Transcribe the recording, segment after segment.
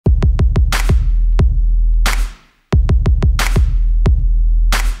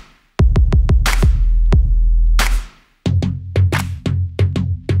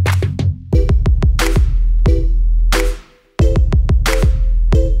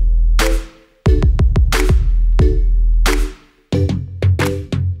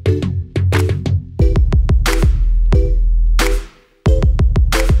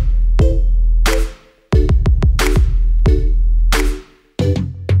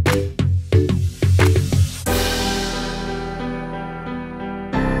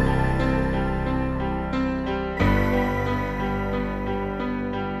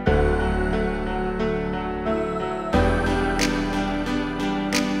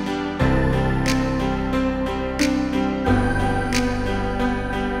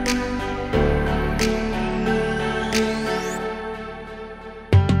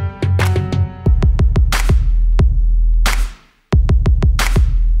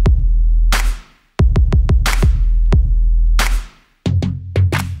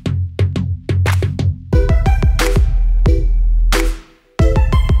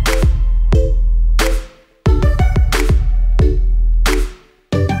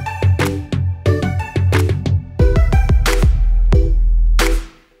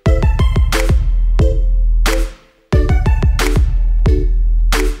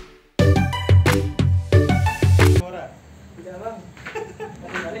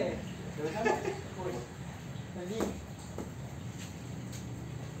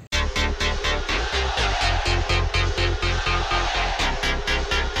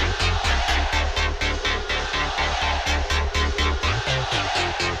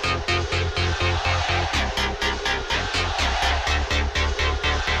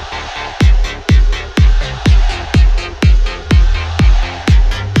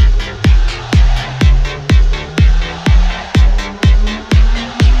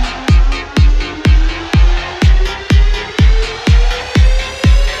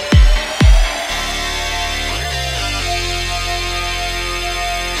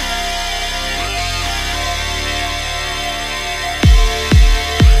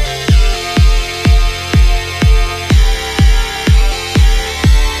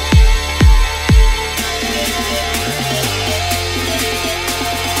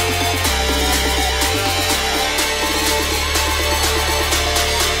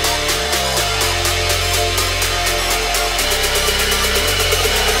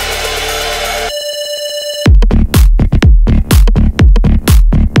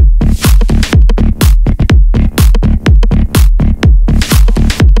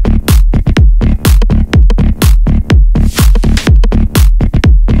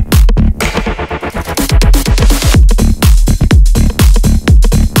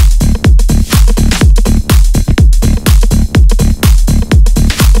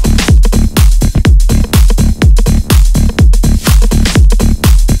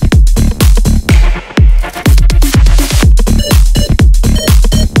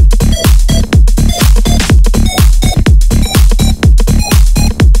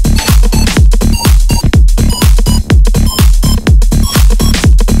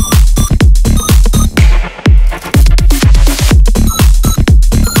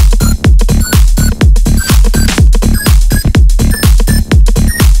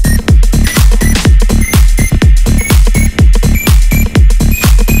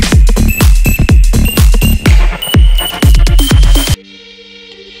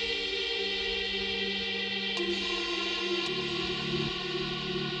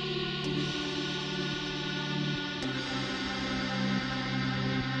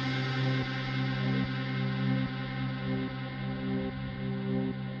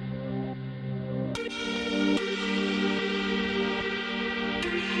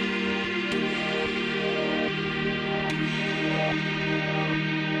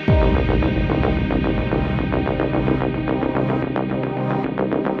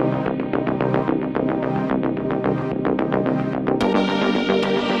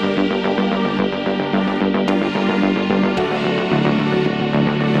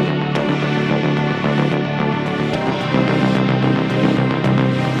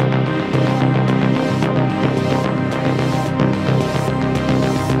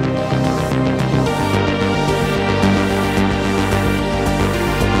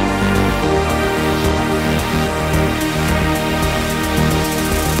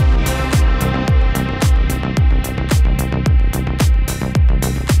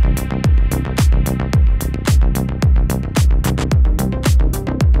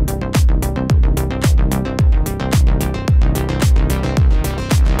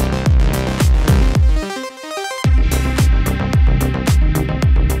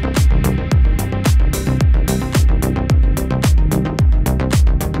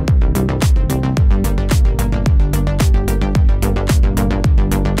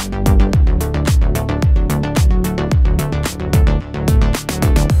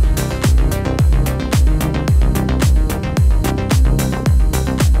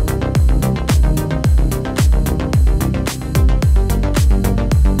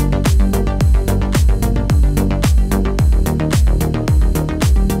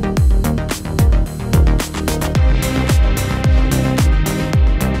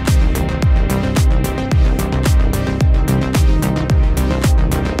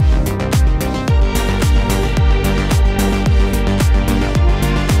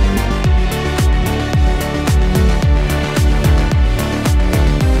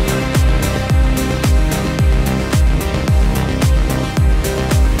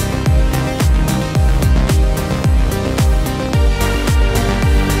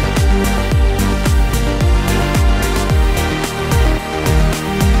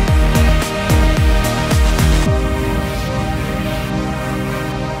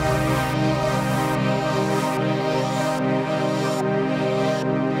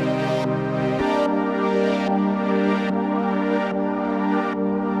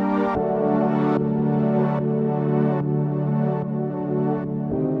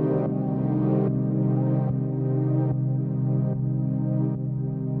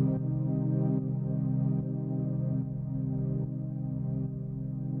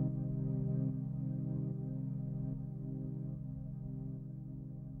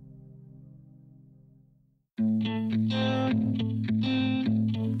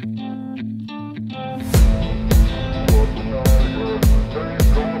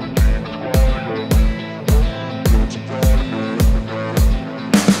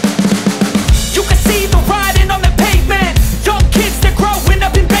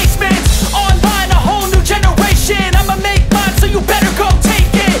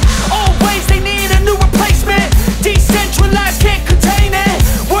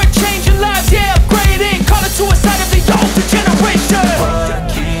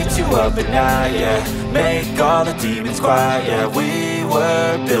up at night, yeah. Make all the demons quiet, yeah. We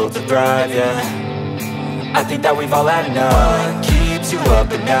were built to thrive, yeah. I think that we've all had enough. What keeps you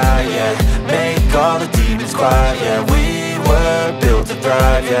up at night, yeah. Make all the demons quiet, yeah. We were built to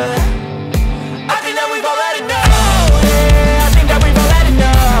thrive, yeah. I think that we've all had enough. Yeah, I think that we've all had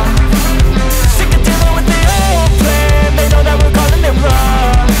enough. Sick of dealing with the old plan. They know that we're calling it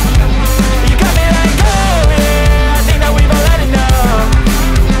wrong. You got me like, oh yeah, I think that we've all had enough.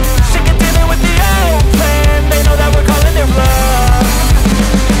 Sick of dealing with the old plan. They know that we're calling it wrong.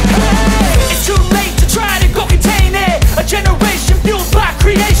 Hey, it's too late to try to go contain it. A generation fueled by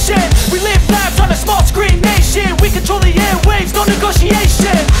creation. We live lives on a small screen nation. We control the airwaves, no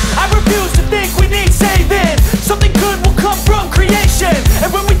negotiation. I refuse to think we need saving. Something good will come from creation. And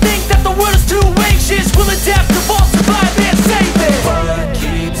when we think that the world is too anxious, we'll adapt, evolve, survive and save it. What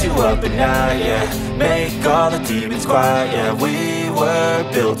keeps you up at night, yeah. Make all the demons quiet, yeah. We were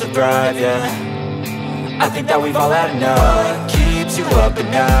built to thrive, yeah. I think that we've all had enough. What keeps you up at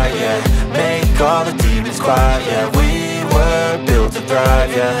night, yeah. Make all the demons quiet, yeah. We were built to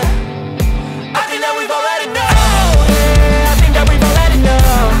thrive, yeah. I think that we've all had enough. Yeah, I think that we've all had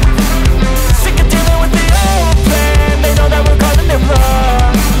enough. Sick of dealing with the old plan. They know that we're calling it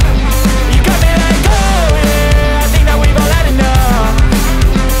wrong. You got me like, oh yeah, I think that we've all had enough.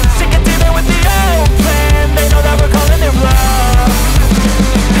 Sick of dealing with the old plan. They know that we're calling it wrong.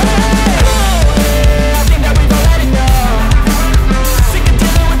 Hey, oh yeah, I think that we've all had enough. Sick of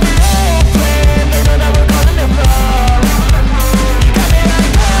dealing with the old plan. They know that we're calling it wrong. You got me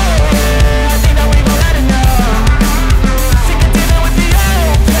like, oh yeah, I think that we've all had enough. Sick of dealing with the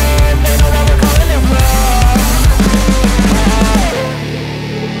old plan. They know that we're calling it wrong.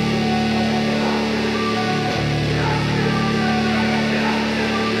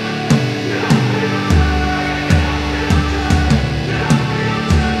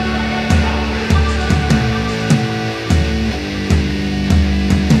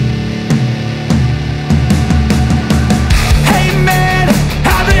 Hey man,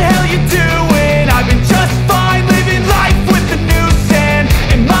 how the hell you doing? I've been just fine, living life with the noose. And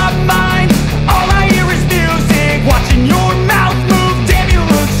in my mind, all I hear is music. Watching your mouth move, damn you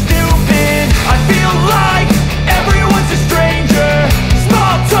look stupid. I feel like everyone's a stranger.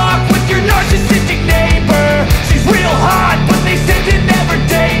 Small talk with your narcissistic neighbor. She's real hot, but they said to never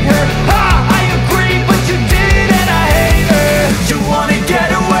date her. I agree, but you did and I hate her. You wanna get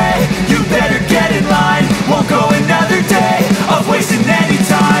away? You better get in line. Won't go another day of wasting any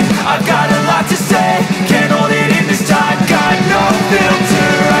time. I've got a lot to say, can't hold it in this time. Got no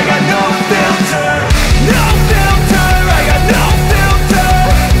filter, I got no filter. No filter, I got no filter.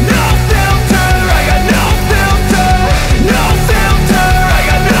 No filter, I got no filter. No filter, I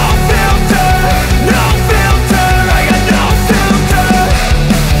got no filter. No filter, I got no filter.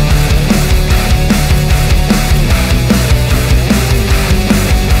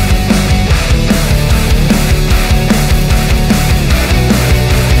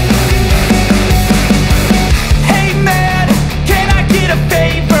 Hey man, can I get a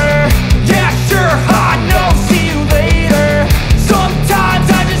favor? Yeah, sure, no, see you later. Sometimes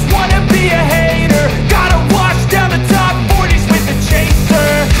I just wanna be a hater. Gotta wash down the top 40s with a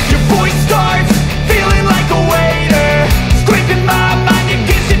chaser. Your voice starts feeling like a waiter, scraping my mind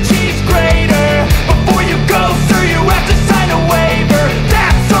against a cheese grater. Before you go, sir, you have to sign a waiver.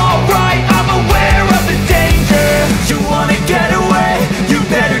 That's alright, I'm aware of the danger. You wanna get away? You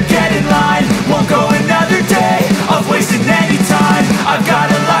better get in line. Won't go another day of wasting any time. I've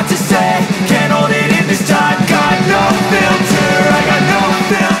got a lot to say, can't hold it in this time. Got no filter, I got no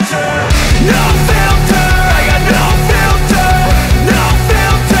filter. No filter, I got no filter. No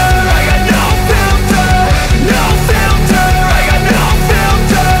filter, I got no filter. No filter, I got no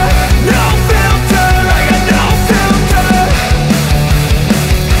filter. No filter, I got no filter.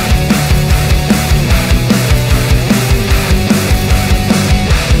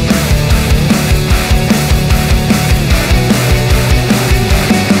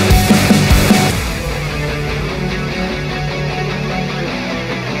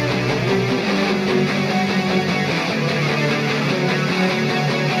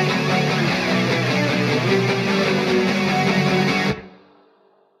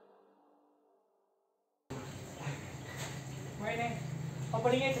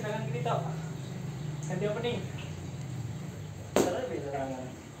 Opening aja sedangkan kita ganti opening. Terus bisa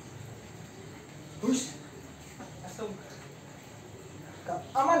push langsung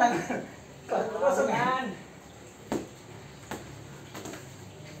aman kosongan.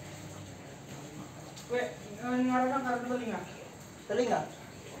 Weh, ngarang karena telinga.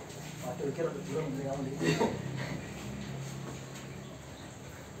 Waduh, kira belum kamu di.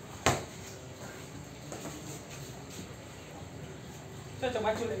 Cocok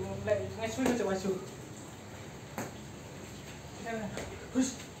maju lek ngesu cocok maju. Jangan. Hus.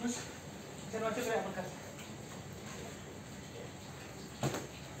 Jangan maju kayak makan.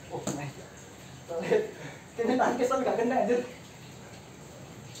 Oh, naik. Kene tangkis tapi gak kena anjir.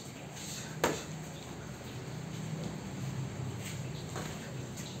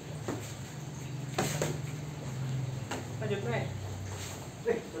 Lanjut naik.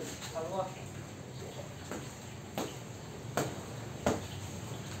 Allah.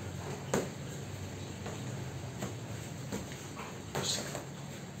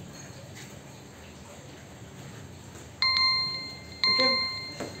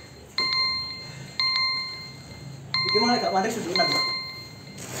 Gimana kak, mandek sudunan?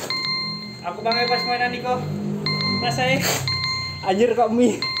 Aku banget pas mainan Niko. Rasanya anjir kok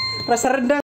mie rasa rendang.